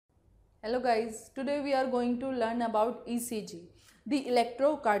Hello guys, today we are going to learn about ECG, the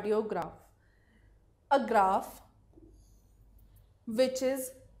electrocardiograph, a graph which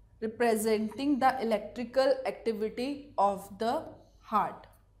is representing the electrical activity of the heart.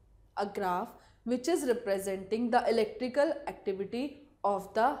 A graph which is representing the electrical activity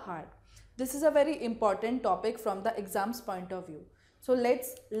of the heart. This is a very important topic from the exam's point of view. So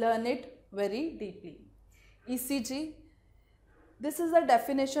let's learn it very deeply. ECG. This is the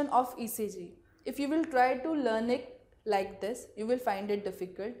definition of ECG. If you will try to learn it like this, you will find it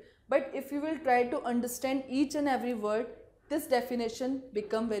difficult. But if you will try to understand each and every word, this definition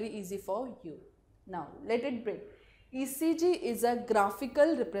become very easy for you. Now, let it break. ECG is a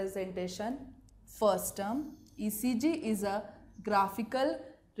graphical representation. First term, ECG is a graphical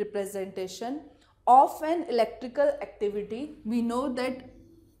representation of an electrical activity. We know that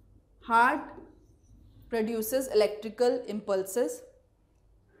heart produces electrical impulses.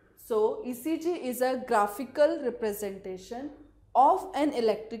 So, ECG is a graphical representation of an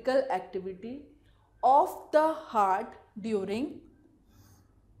electrical activity of the heart during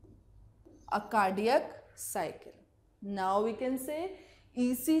a cardiac cycle. Now, we can say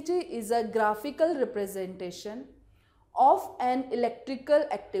ECG is a graphical representation of an electrical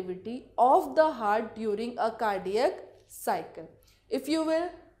activity of the heart during a cardiac cycle. If you will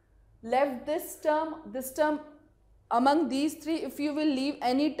left this term among these three, if you will leave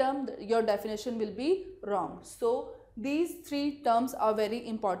any term, your definition will be wrong. So, these three terms are very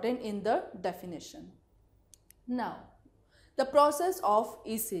important in the definition. Now, the process of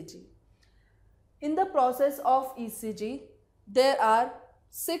ECG. In the process of ECG, there are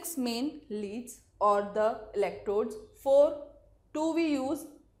 6 main leads or the electrodes. 2 we use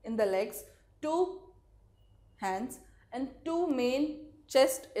in the legs, 2 hands and 2 main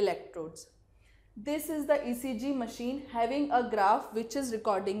chest electrodes. This is the ECG machine having a graph which is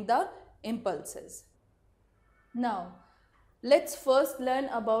recording the impulses. Now, let's first learn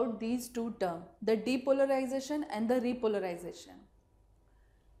about these two terms, the depolarization and the repolarization.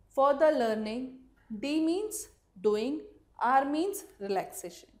 For the learning, D means doing, R means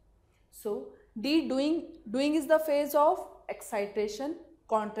relaxation. So, doing is the phase of excitation,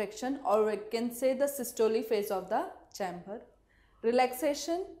 contraction, or we can say the systolic phase of the chamber.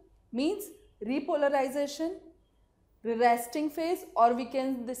 Relaxation means repolarization, resting phase, or we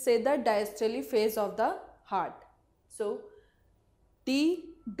can say the diastolic phase of the heart. So,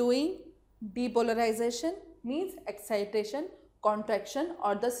 doing, depolarization means excitation, contraction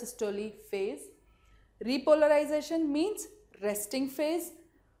or the systolic phase. Repolarization means resting phase,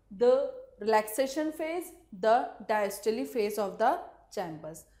 the relaxation phase, the diastolic phase of the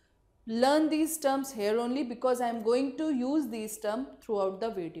chambers. Learn these terms here only because I am going to use these terms throughout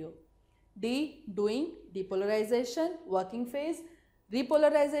the video. Doing, depolarization, working phase,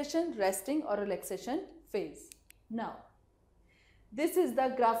 repolarization, resting or relaxation phase. Now, this is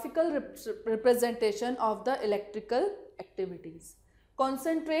the graphical representation of the electrical activities.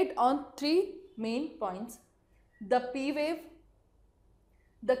 Concentrate on 3 main points: the P wave,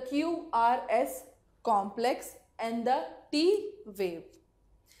 the QRS complex and the T wave.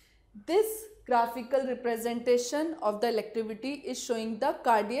 This graphical representation of the electricity is showing the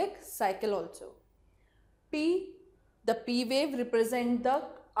cardiac cycle also. The P wave represents the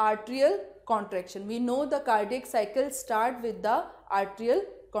arterial contraction. We know the cardiac cycle starts with the arterial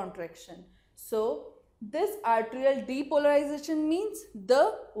contraction. So, this arterial depolarization means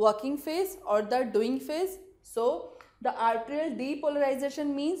the working phase or the doing phase. So, the arterial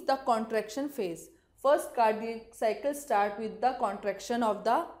depolarization means the contraction phase. First cardiac cycle starts with the contraction of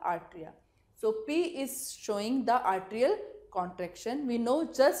the arteria. So, P is showing the arterial contraction. We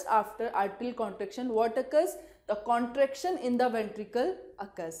know just after arterial contraction what occurs? The contraction in the ventricle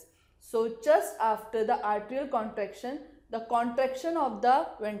occurs. So, just after the arterial contraction, the contraction of the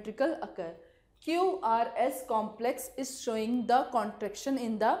ventricle occurs. QRS complex is showing the contraction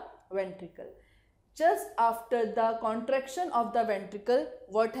in the ventricle. Just after the contraction of the ventricle,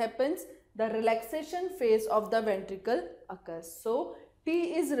 what happens? The relaxation phase of the ventricle occurs. So,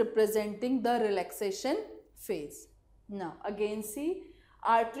 T is representing the relaxation phase. Now, again see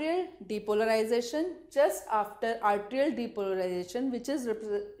arterial depolarization. Just after arterial depolarization, which is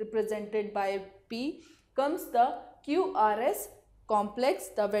represented by P, comes the QRS complex,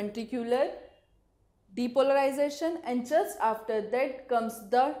 the ventricular depolarization, and just after that comes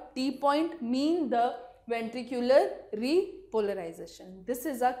the T point, mean the ventricular repolarization. This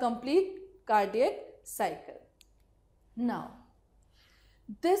is a complete cardiac cycle. Now,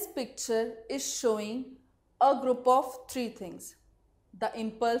 this picture is showing a group of 3 things: the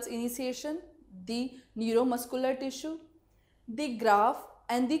impulse initiation, the neuromuscular tissue, the graph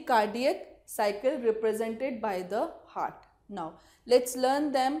and the cardiac cycle represented by the heart. Now, let's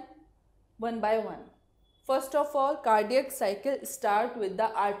learn them one by one. First of all, cardiac cycle start with the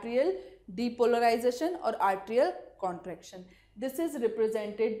arterial depolarization or arterial contraction. This is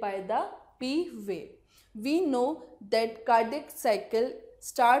represented by the P wave. We know that cardiac cycle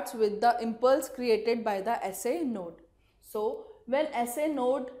starts with the impulse created by the SA node. So, when SA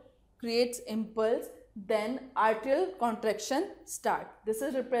node creates impulse, then arterial contraction start. This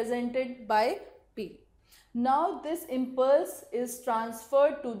is represented by P. Now, this impulse is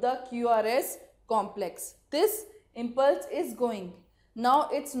transferred to the QRS complex. This impulse is going. Now,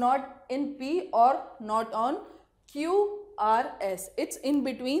 it's not in P or not on QRS. It's in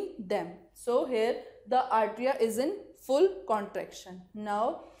between them. So, here the artery is in full contraction. Now,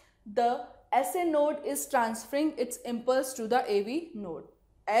 the SA node is transferring its impulse to the AV node.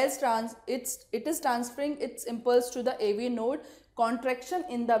 As it is transferring its impulse to the AV node, contraction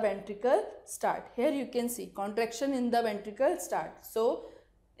in the ventricle start. Here you can see contraction in the ventricle start. So,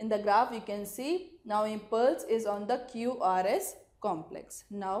 in the graph you can see now impulse is on the QRS complex.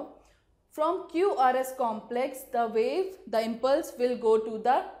 Now, from QRS complex, the impulse will go to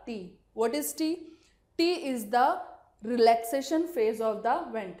the T. What is T? T is the relaxation phase of the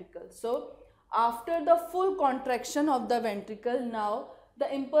ventricle. So, after the full contraction of the ventricle, now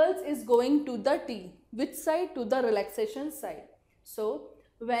the impulse is going to the T. Which side? To the relaxation side. So,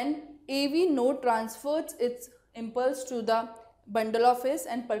 when AV node transfers its impulse to the bundle of his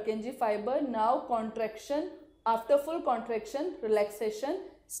and Purkinje fiber, now contraction, after full contraction, relaxation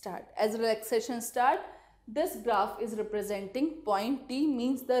start. As relaxation start, this graph is representing point T,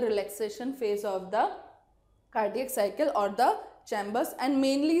 means the relaxation phase of the cardiac cycle or the chambers, and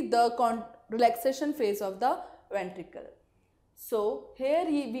mainly the relaxation phase of the ventricle. So, here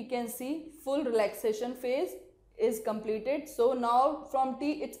we can see full relaxation phase is completed. So, now from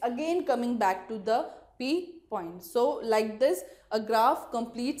T it's again coming back to the P point. So, like this a graph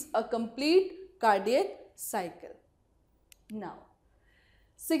completes a complete cardiac cycle. Now,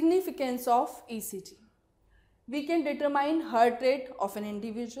 significance of ECG. We can determine heart rate of an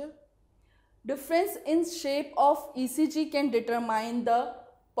individual. Difference in shape of ECG can determine the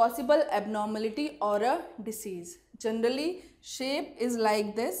possible abnormality or a disease. Generally, shape is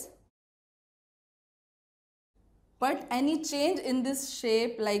like this, but any change in this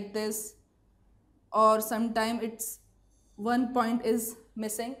shape like this, or sometime it's one point is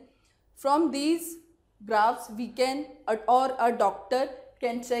missing, from these graphs we can, or a doctor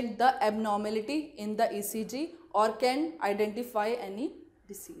can check the abnormality in the ECG or can identify any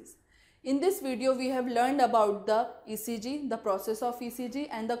disease. In this video, we have learned about the ECG, the process of ECG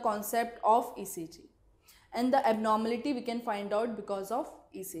and the concept of ECG. And the abnormality we can find out because of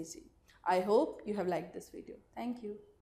ECG. I hope you have liked this video. Thank you.